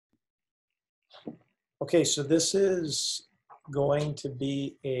Okay, so this is going to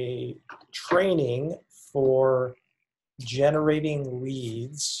be a training for generating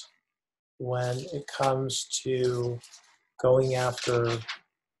leads when it comes to going after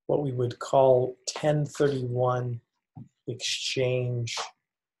what we would call 1031 exchange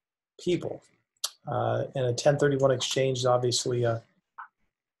people. And a 1031 exchange is obviously a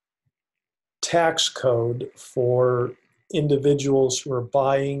tax code for individuals who are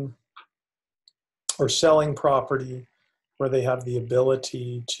buying or selling property where they have the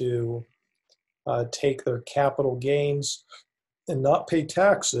ability to take their capital gains and not pay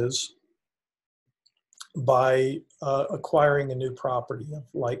taxes by acquiring a new property of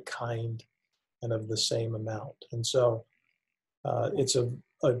like kind and of the same amount. And so it's a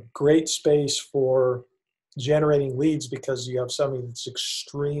great space for generating leads because you have somebody that's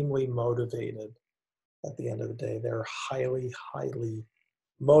extremely motivated at the end of the day. They're highly, highly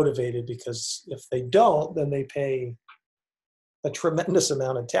motivated because if they don't, then they pay a tremendous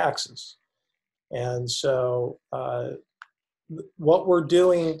amount of taxes. And so what we're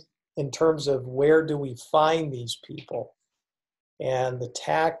doing in terms of where do we find these people, and the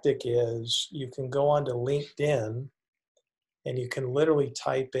tactic is you can go onto LinkedIn and you can literally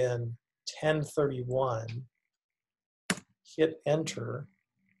type in 1031, hit enter,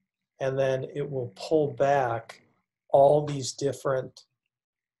 and then it will pull back all these different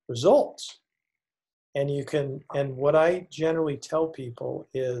results. And you can, and what I generally tell people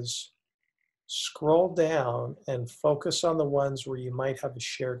is scroll down and focus on the ones where you might have a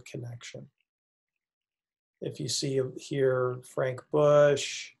shared connection. If you see here, Frank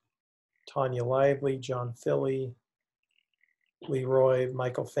Bush, Tanya Lively, John Philly, Leroy,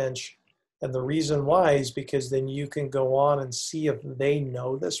 Michael Finch. And the reason why is because then you can go on and see if they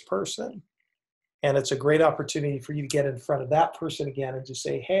know this person. And it's a great opportunity for you to get in front of that person again and just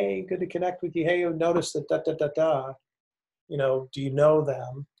say, hey, good to connect with you. Hey, you noticed that you know, do you know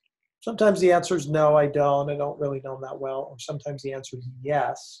them? Sometimes the answer is no, I don't. I don't really know them that well. Or sometimes the answer is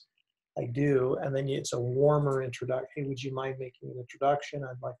yes, I do. And then it's a warmer introduction. Hey, would you mind making an introduction?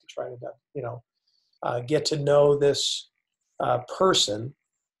 I'd like to try to, you know, get to know this person.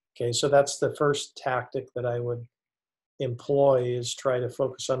 Okay, so that's the first tactic that I would employ, is try to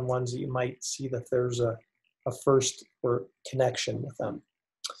focus on ones that you might see that there's a first or connection with them.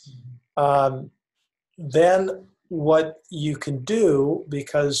 Then what you can do,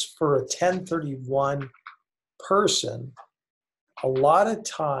 because for a 1031 person, a lot of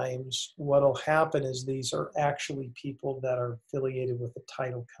times what will happen is these are actually people that are affiliated with a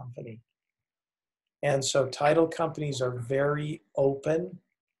title company. And so title companies are very open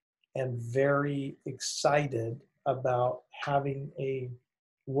and very excited about having a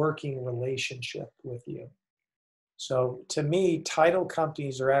working relationship with you. So to me, title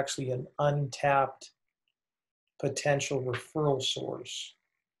companies are actually an untapped potential referral source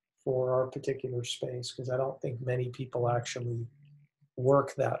for our particular space, because I don't think many people actually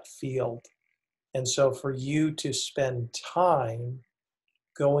work that field. And so for you to spend time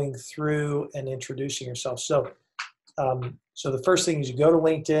going through and introducing yourself. So the first thing is you go to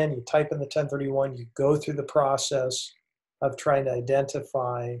LinkedIn, you type in the 1031, you go through the process of trying to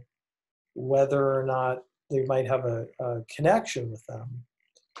identify whether or not they might have a connection with them.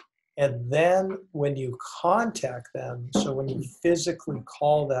 And then when you contact them, so when you physically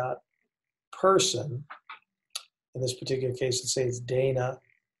call that person, in this particular case, let's say it's Dana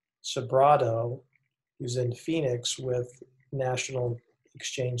Sobrato, who's in Phoenix with National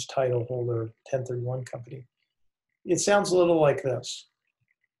Exchange title holder 1031 company. It sounds a little like this.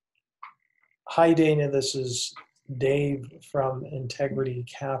 Hi, Dana. This is Dave from Integrity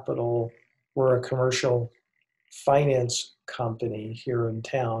Capital. We're a commercial finance company here in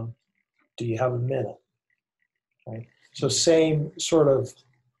town. Do you have a minute? Right. So same sort of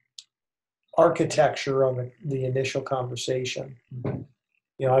architecture on the initial conversation.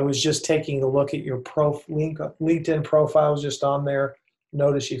 You know, I was just taking a look at your LinkedIn profile, just on there.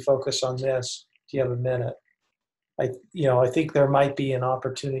 Notice you focus on this. Do you have a minute? I think there might be an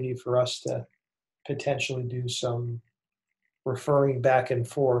opportunity for us to potentially do some referring back and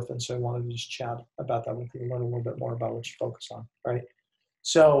forth. And so I wanted to just chat about that with you, learn a little bit more about what you focus on, right?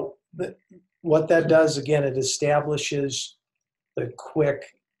 So what that does, again, it establishes the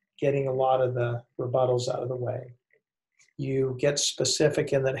quick getting a lot of the rebuttals out of the way. You get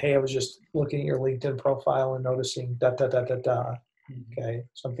specific in that, hey, I was just looking at your LinkedIn profile and noticing okay,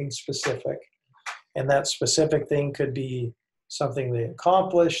 something specific. And that specific thing could be something they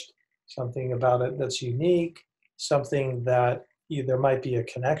accomplished, something about it that's unique, something that there might be a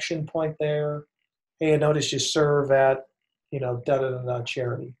connection point there. Hey, I noticed you serve at,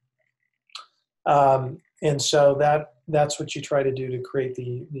 charity. And so that's what you try to do to create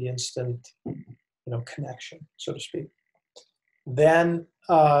the instant, connection, so to speak. Then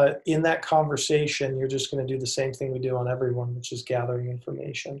in that conversation, you're just going to do the same thing we do on everyone, which is gathering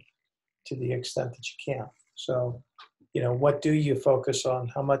information to the extent that you can. So, what do you focus on?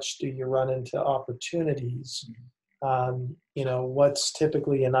 How much do you run into opportunities? What's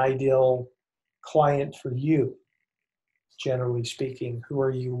typically an ideal client for you, generally speaking? Who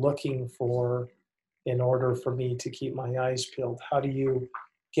are you looking for in order for me to keep my eyes peeled? How do you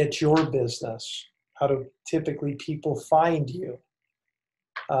get your business? How do typically people find you?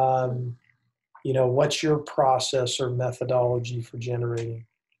 What's your process or methodology for generating,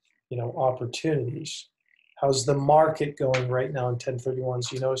 opportunities? How's the market going right now in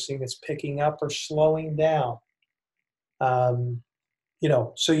 1031s? You noticing it's picking up or slowing down?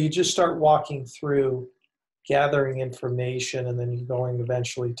 So you just start walking through gathering information, and then you're going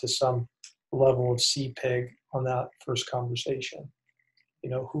eventually to some level of CPIG on that first conversation.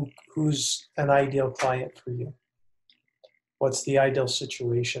 Who's an ideal client for you? What's the ideal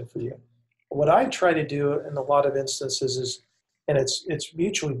situation for you? What I try to do in a lot of instances is, and it's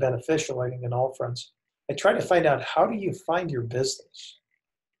mutually beneficial, I think, in all fronts, I try to find out, how do you find your business?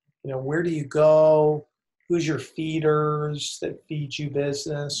 Where do you go? Who's your feeders that feed you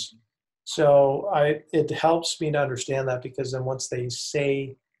business? So it helps me to understand that, because then once they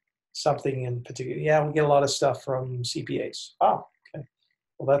say something in particular, yeah, we get a lot of stuff from CPAs. Oh, okay.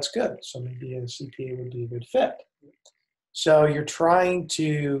 Well, that's good. So maybe a CPA would be a good fit. So you're trying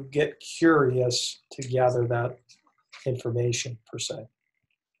to get curious to gather that information, per se.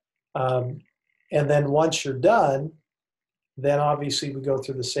 And then once you're done, then obviously we go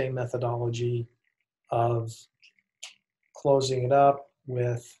through the same methodology of closing it up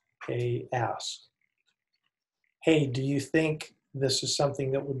with a ask. Hey, do you think this is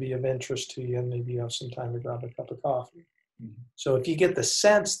something that would be of interest to you? And maybe you have some time to grab a cup of coffee. Mm-hmm. So if you get the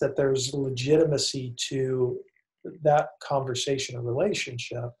sense that there's legitimacy to that conversation or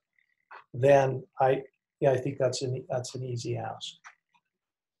relationship, then I think that's an easy ask.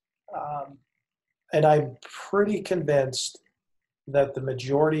 And I'm pretty convinced that the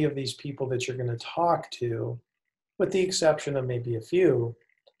majority of these people that you're going to talk to, with the exception of maybe a few,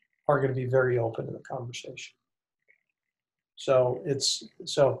 are going to be very open to the conversation. So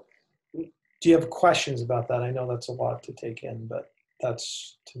do you have questions about that? I know that's a lot to take in, but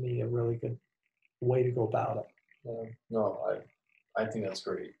that's, to me, a really good way to go about it. No, I think that's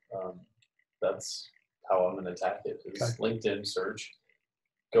great. That's how I'm going to attack it, is okay. LinkedIn search,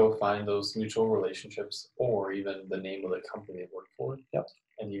 go find those mutual relationships, or even the name of the company they work for. Yep.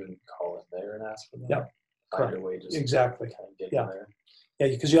 And even call in there and ask for them. Yep. Find Correct. a way just exactly. to kind of get yeah. in there. Yeah,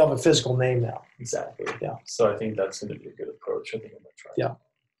 because you have a physical name now. Exactly. Yeah. So I think that's going to be a good approach. I think I'm going to try. Yeah.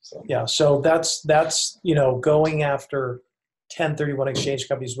 So. Yeah. So that's going after 1031 exchange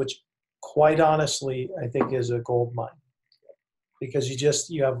companies, which, quite honestly, I think is a gold mine, because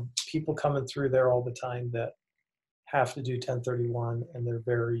you have people coming through there all the time that have to do 1031, and they're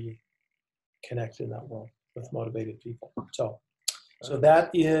very connected in that world with motivated people. So that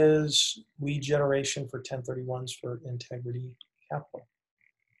is lead generation for 1031s for Integrity Capital.